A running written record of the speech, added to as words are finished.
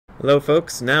Hello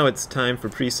folks, now it's time for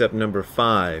precept number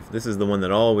 5. This is the one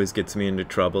that always gets me into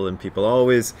trouble and people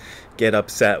always get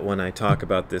upset when I talk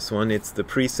about this one. It's the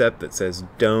precept that says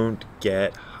don't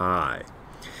get high.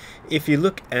 If you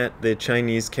look at the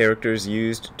Chinese characters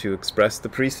used to express the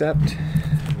precept,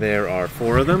 there are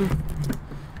 4 of them.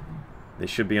 They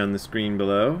should be on the screen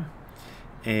below.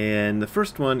 And the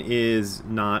first one is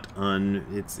not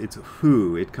it's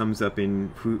hu. It comes up in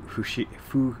fu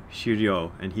shiryo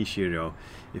and hi shiryo.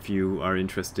 If you are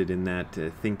interested in that,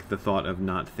 think the thought of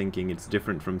not thinking. It's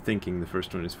different from thinking. The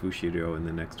first one is fu shiryo and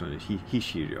the next one is hi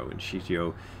shiryo. And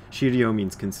shiryo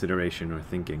means consideration or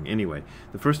thinking. Anyway,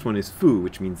 the first one is fu,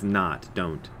 which means not,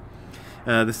 don't.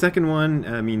 The second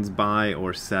one means buy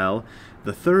or sell.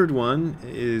 The third one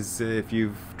is if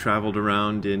you've traveled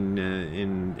around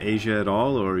in Asia at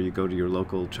all, or you go to your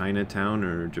local Chinatown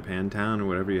or Japantown or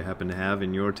whatever you happen to have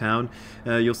in your town,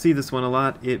 you'll see this one a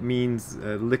lot. It means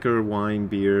liquor, wine,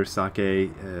 beer,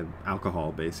 sake,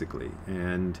 alcohol basically,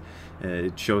 and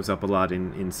it shows up a lot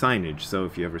in signage. So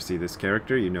if you ever see this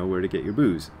character, you know where to get your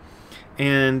booze.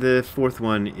 And the fourth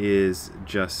one is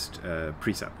just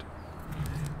precept.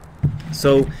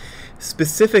 So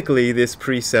specifically, this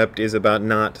precept is about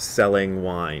not selling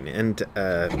wine and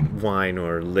wine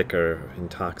or liquor,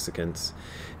 intoxicants.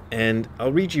 And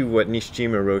I'll read you what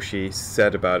Nishijima Roshi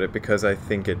said about it because I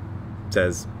think it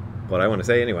says what I want to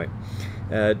say anyway.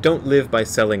 Don't live by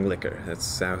selling liquor.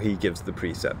 That's how he gives the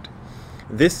precept.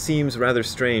 This seems rather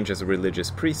strange as a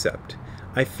religious precept.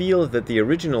 I feel that the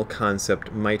original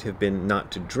concept might have been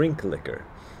not to drink liquor.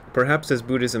 Perhaps as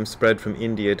Buddhism spread from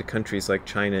India to countries like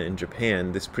China and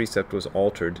Japan, this precept was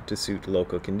altered to suit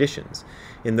local conditions.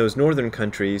 In those northern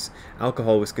countries,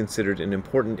 alcohol was considered an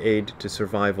important aid to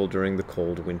survival during the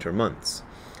cold winter months.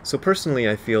 So personally,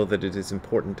 I feel that it is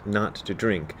important not to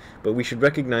drink, but we should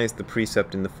recognize the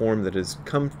precept in the form that has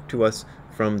come to us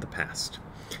from the past.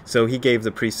 So he gave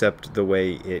the precept the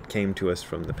way it came to us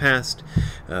from the past.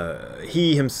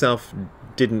 He himself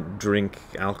didn't drink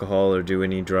alcohol or do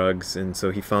any drugs, and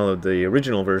so he followed the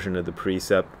original version of the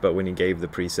precept, but when he gave the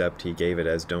precept, he gave it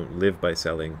as don't live by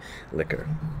selling liquor.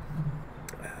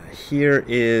 Here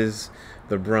is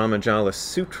the Brahmajala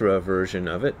Sutra version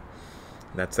of it.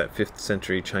 That's that 5th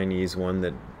century Chinese one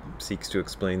that seeks to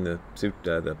explain the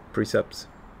precepts.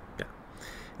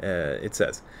 It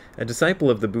says, a disciple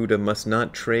of the Buddha must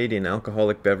not trade in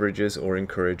alcoholic beverages or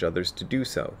encourage others to do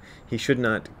so. He should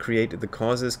not create the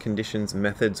causes, conditions,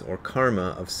 methods, or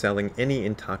karma of selling any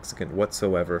intoxicant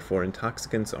whatsoever, for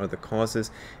intoxicants are the causes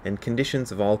and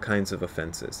conditions of all kinds of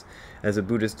offenses. As a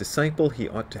Buddha's disciple, he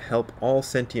ought to help all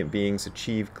sentient beings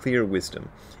achieve clear wisdom.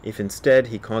 If instead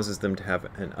he causes them to have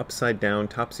an upside-down,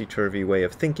 topsy-turvy way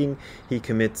of thinking, he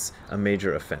commits a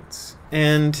major offense.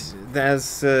 And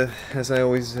as I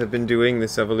always have been doing,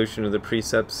 this Evolution of the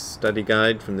Precepts study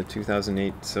guide from the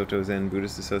 2008 Soto Zen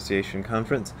Buddhist Association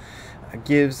conference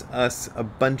gives us a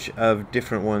bunch of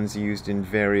different ones used in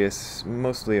various,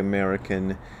 mostly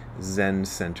American Zen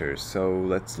centers. So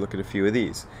let's look at a few of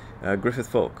these. Griffith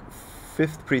Folk,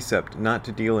 5th precept, not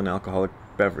to deal in alcoholic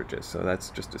beverages. So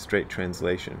that's just a straight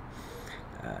translation.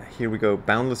 Here we go.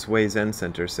 Boundless Way Zen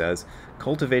Center says,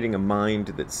 cultivating a mind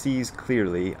that sees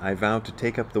clearly, I vow to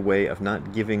take up the way of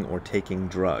not giving or taking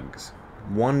drugs.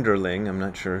 Wanderling, I'm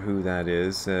not sure who that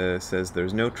is, says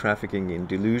there's no trafficking in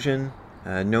delusion.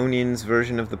 Nonin's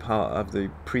version of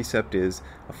the precept is,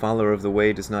 a follower of the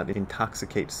way does not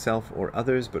intoxicate self or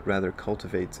others, but rather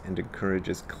cultivates and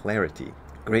encourages clarity.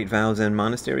 Great Vow Zen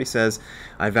Monastery says,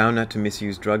 I vow not to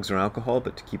misuse drugs or alcohol,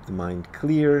 but to keep the mind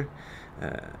clear.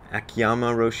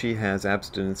 Akiyama Roshi has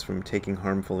abstinence from taking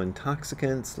harmful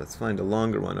intoxicants. Let's find a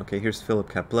longer one. Okay, here's Philip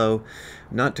Kapleau.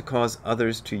 Not to cause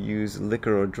others to use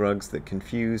liquor or drugs that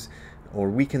confuse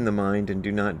or weaken the mind, and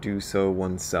do not do so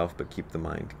oneself, but keep the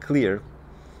mind clear.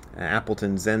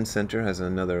 Appleton Zen Center has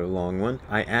another long one.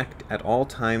 I act at all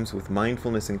times with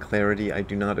mindfulness and clarity. I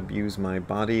do not abuse my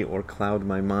body or cloud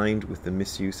my mind with the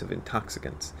misuse of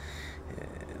intoxicants.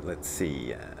 Let's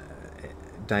see.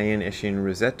 Diane Eshin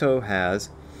Rosetto has,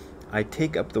 I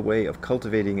take up the way of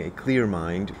cultivating a clear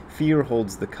mind. Fear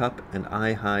holds the cup, and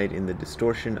I hide in the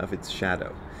distortion of its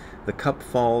shadow. The cup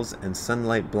falls, and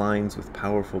sunlight blinds with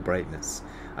powerful brightness.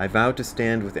 I vow to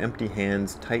stand with empty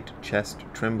hands, tight chest,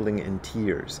 trembling, and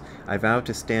tears. I vow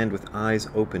to stand with eyes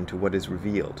open to what is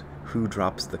revealed. Who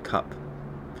drops the cup?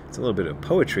 It's a little bit of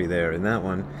poetry there in that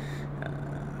one.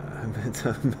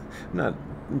 I'm not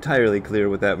entirely clear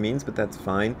what that means, but that's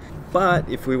fine. But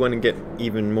if we want to get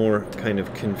even more kind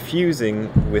of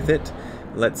confusing with it,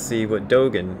 let's see what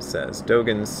Dogen says.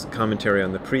 Dogen's commentary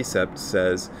on the precept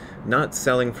says, not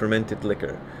selling fermented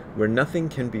liquor. Where nothing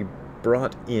can be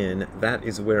brought in, that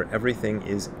is where everything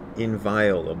is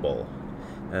inviolable.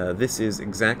 This is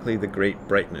exactly the great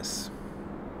brightness.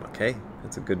 Okay,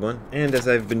 that's a good one. And as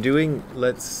I've been doing,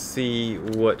 let's see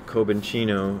what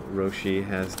Kobanchino Roshi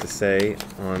has to say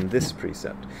on this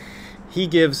precept. He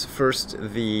gives first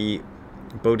the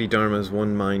Bodhidharma's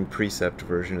one-mind precept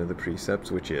version of the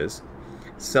precepts, which is,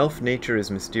 self-nature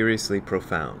is mysteriously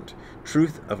profound,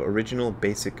 truth of original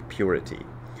basic purity.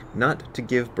 Not to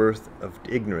give birth of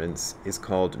ignorance is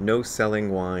called no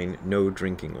selling wine, no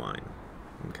drinking wine.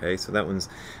 Okay, so that one's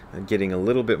getting a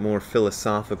little bit more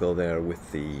philosophical there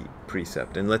with the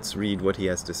precept. And let's read what he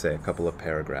has to say, a couple of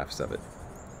paragraphs of it.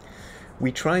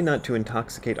 We try not to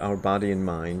intoxicate our body and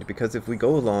mind because if we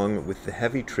go along with the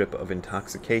heavy trip of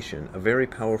intoxication, a very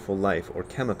powerful life or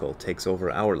chemical takes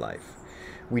over our life.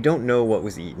 We don't know what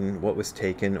was eaten, what was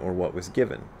taken, or what was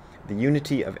given. The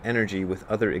unity of energy with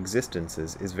other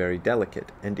existences is very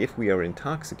delicate, and if we are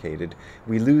intoxicated,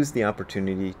 we lose the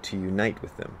opportunity to unite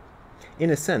with them. In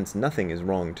a sense, nothing is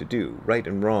wrong to do. Right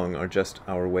and wrong are just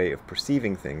our way of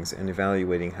perceiving things and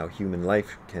evaluating how human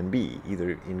life can be,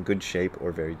 either in good shape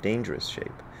or very dangerous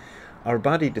shape. Our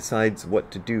body decides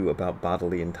what to do about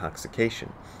bodily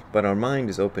intoxication, but our mind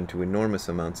is open to enormous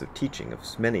amounts of teaching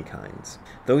of many kinds.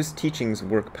 Those teachings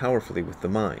work powerfully with the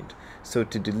mind, so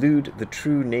to delude the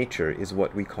true nature is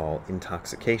what we call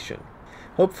intoxication.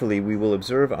 Hopefully we will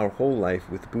observe our whole life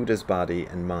with Buddha's body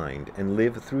and mind, and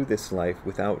live through this life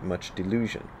without much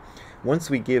delusion. Once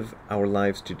we give our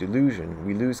lives to delusion,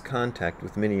 we lose contact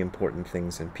with many important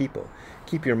things and people.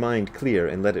 Keep your mind clear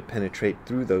and let it penetrate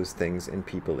through those things and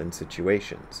people and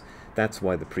situations. That's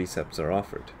why the precepts are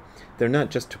offered. They're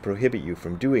not just to prohibit you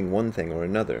from doing one thing or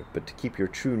another, but to keep your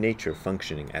true nature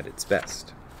functioning at its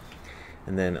best.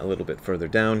 And then a little bit further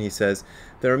down he says,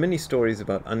 there are many stories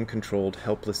about uncontrolled,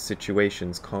 helpless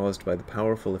situations caused by the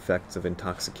powerful effects of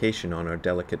intoxication on our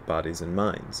delicate bodies and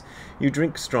minds. You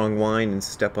drink strong wine and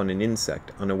step on an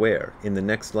insect, unaware. In the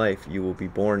next life you will be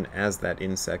born as that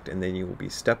insect, and then you will be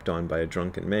stepped on by a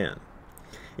drunken man.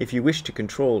 If you wish to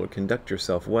control or conduct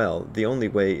yourself well, the only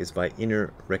way is by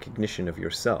inner recognition of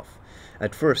yourself.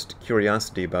 At first,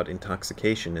 curiosity about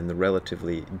intoxication and the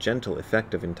relatively gentle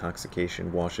effect of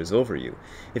intoxication washes over you.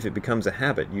 If it becomes a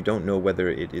habit, you don't know whether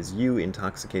it is you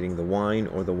intoxicating the wine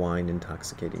or the wine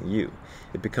intoxicating you.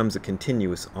 It becomes a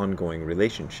continuous, ongoing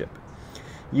relationship.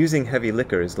 Using heavy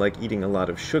liquor is like eating a lot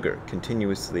of sugar,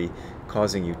 continuously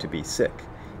causing you to be sick.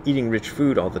 Eating rich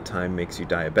food all the time makes you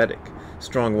diabetic.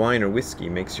 Strong wine or whiskey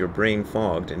makes your brain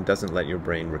fogged and doesn't let your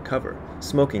brain recover.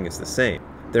 Smoking is the same.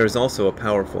 There is also a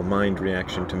powerful mind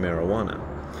reaction to marijuana.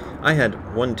 I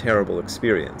had one terrible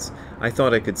experience. I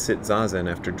thought I could sit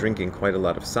zazen after drinking quite a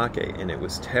lot of sake, and it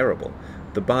was terrible.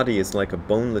 The body is like a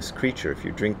boneless creature if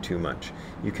you drink too much.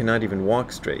 You cannot even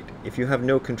walk straight. If you have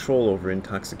no control over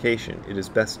intoxication, it is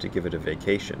best to give it a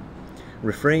vacation.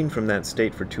 Refrain from that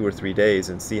state for 2 or 3 days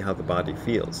and see how the body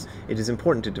feels. It is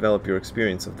important to develop your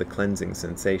experience of the cleansing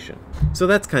sensation. So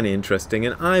that's kind of interesting,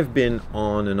 and I've been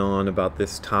on and on about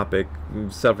this topic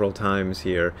several times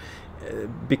here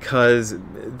because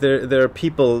there are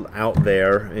people out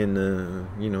there in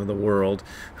the world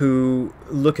who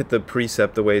look at the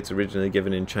precept the way it's originally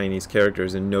given in Chinese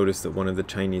characters and notice that one of the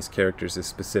Chinese characters is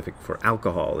specific for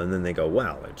alcohol, and then they go,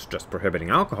 well, it's just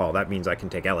prohibiting alcohol. That means I can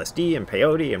take LSD and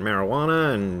peyote and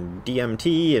marijuana and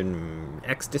DMT and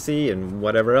ecstasy and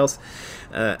whatever else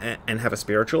and have a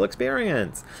spiritual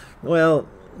experience. Well,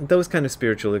 those kind of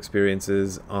spiritual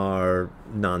experiences are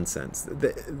nonsense.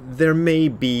 There may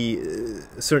be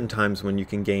certain times when you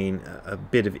can gain a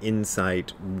bit of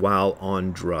insight while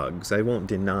on drugs. I won't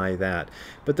deny that.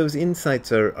 But those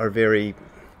insights are very...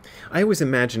 I always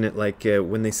imagine it like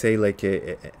when they say, like,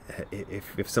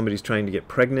 if somebody's trying to get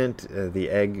pregnant, the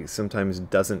egg sometimes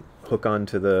doesn't hook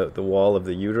onto the wall of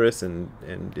the uterus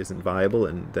and isn't viable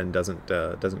and then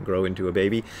doesn't grow into a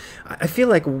baby. I feel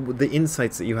like the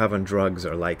insights that you have on drugs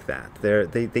are like that.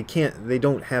 They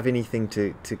don't have anything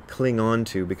to cling on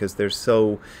to because they're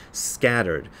so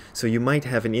scattered. So you might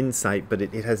have an insight, but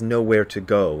it has nowhere to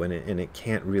go, and it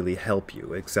can't really help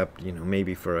you except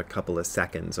maybe for a couple of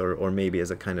seconds or maybe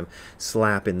as a kind of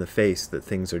slap in the face that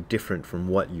things are different from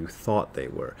what you thought they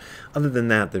were. Other than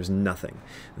that, there's nothing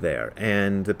there.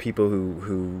 And the people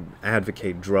who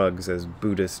advocate drugs as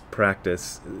Buddhist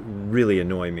practice really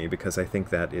annoy me because I think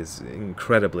that is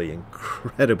incredibly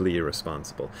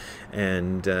irresponsible.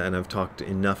 And I've talked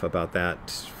enough about that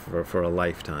for a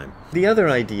lifetime. The other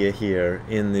idea here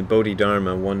in the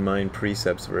Bodhidharma One Mind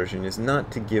Precepts version is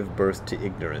not to give birth to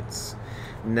ignorance.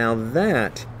 Now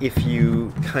that, if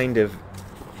you kind of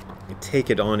take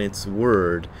it on its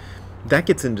word, that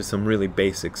gets into some really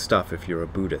basic stuff if you're a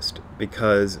Buddhist,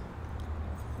 because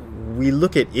we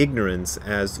look at ignorance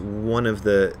as one of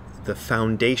the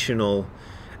foundational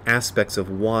aspects of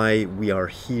why we are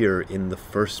here in the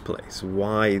first place,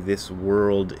 why this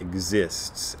world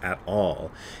exists at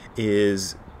all,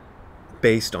 is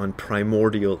based on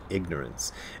primordial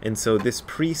ignorance. And so this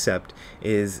precept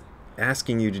is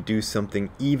asking you to do something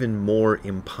even more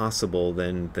impossible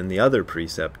than the other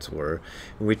precepts were,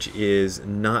 which is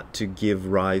not to give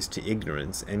rise to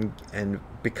ignorance. And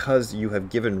because you have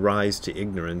given rise to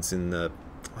ignorance in the,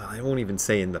 well, I won't even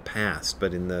say in the past,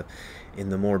 but in the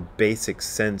more basic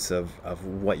sense of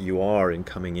what you are in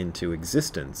coming into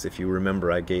existence. If you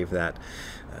remember, I gave that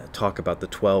talk about the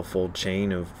 12-fold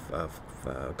chain of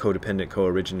codependent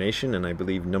co-origination, and I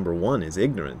believe number 1 is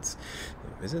ignorance.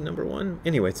 Is it number 1?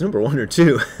 Anyway, it's number 1 or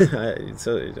 2.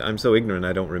 So I'm so ignorant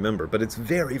I don't remember. But it's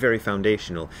very, very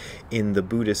foundational in the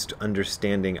Buddhist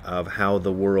understanding of how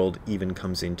the world even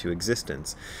comes into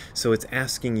existence. So it's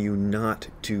asking you not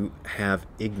to have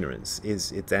ignorance.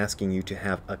 It's asking you to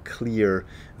have a clear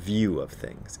view of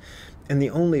things. And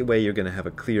the only way you're going to have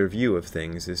a clear view of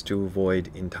things is to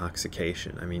avoid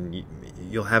intoxication. I mean,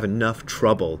 you'll have enough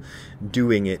trouble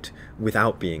doing it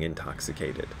without being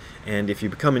intoxicated. And if you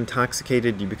become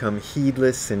intoxicated, you become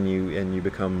heedless and you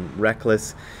become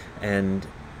reckless. And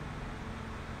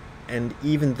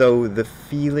even though the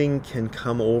feeling can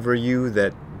come over you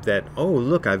that oh,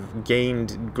 look, I've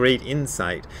gained great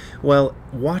insight, well,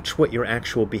 watch what your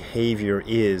actual behavior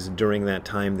is during that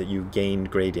time that you've gained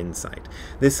great insight.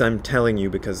 This I'm telling you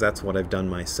because that's what I've done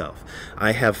myself.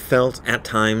 I have felt at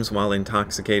times while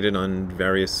intoxicated on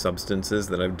various substances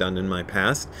that I've done in my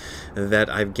past that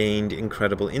I've gained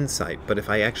incredible insight. But if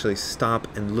I actually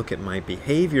stop and look at my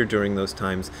behavior during those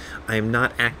times, I am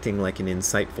not acting like an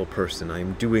insightful person. I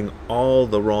am doing all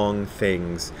the wrong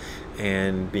things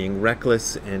and being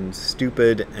reckless and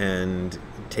stupid and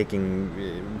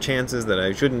taking chances that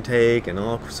I shouldn't take and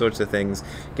all sorts of things,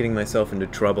 getting myself into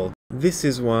trouble. This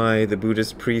is why the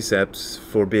Buddhist precepts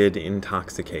forbid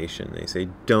intoxication. They say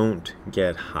don't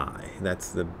get high. That's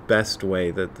the best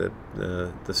way, the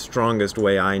strongest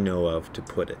way I know of to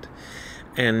put it.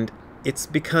 And it's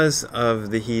because of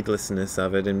the heedlessness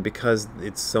of it, and because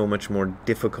it's so much more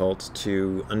difficult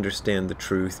to understand the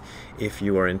truth if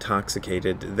you are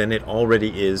intoxicated than it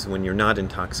already is when you're not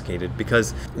intoxicated,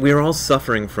 because we're all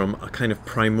suffering from a kind of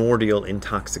primordial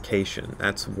intoxication.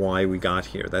 That's why we got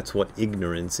here. That's what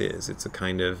ignorance is. It's a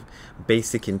kind of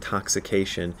basic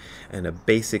intoxication and a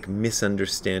basic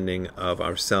misunderstanding of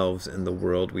ourselves and the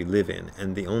world we live in.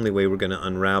 And the only way we're going to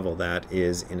unravel that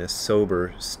is in a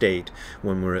sober state,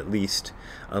 when we're at least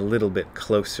a little bit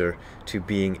closer to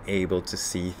being able to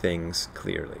see things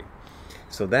clearly.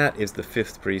 So that is the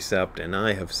 5th precept, and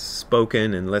I have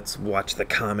spoken, and let's watch the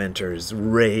commenters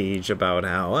rage about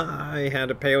how I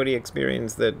had a peyote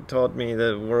experience that taught me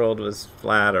the world was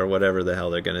flat, or whatever the hell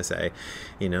they're going to say,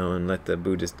 you know, and let the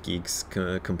Buddhist geeks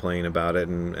complain about it,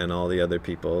 and all the other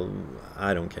people.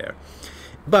 I don't care.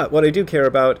 But what I do care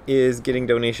about is getting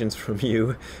donations from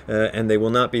you, and they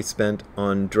will not be spent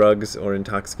on drugs or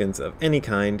intoxicants of any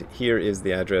kind. Here is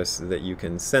the address that you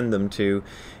can send them to.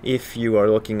 If you are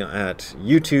looking at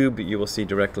YouTube, you will see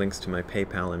direct links to my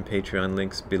PayPal and Patreon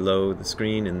links below the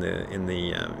screen in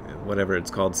the whatever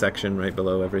it's called section right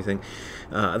below everything.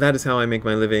 That is how I make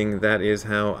my living. That is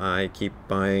how I keep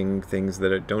buying things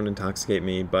that don't intoxicate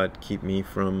me but keep me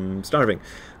from starving.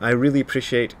 I really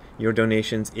appreciate your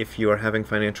donations. If you are having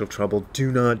financial trouble, do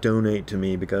not donate to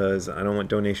me, because I don't want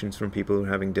donations from people who are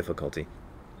having difficulty.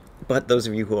 But those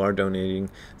of you who are donating,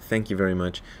 thank you very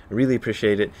much. I really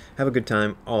appreciate it. Have a good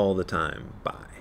time all the time. Bye.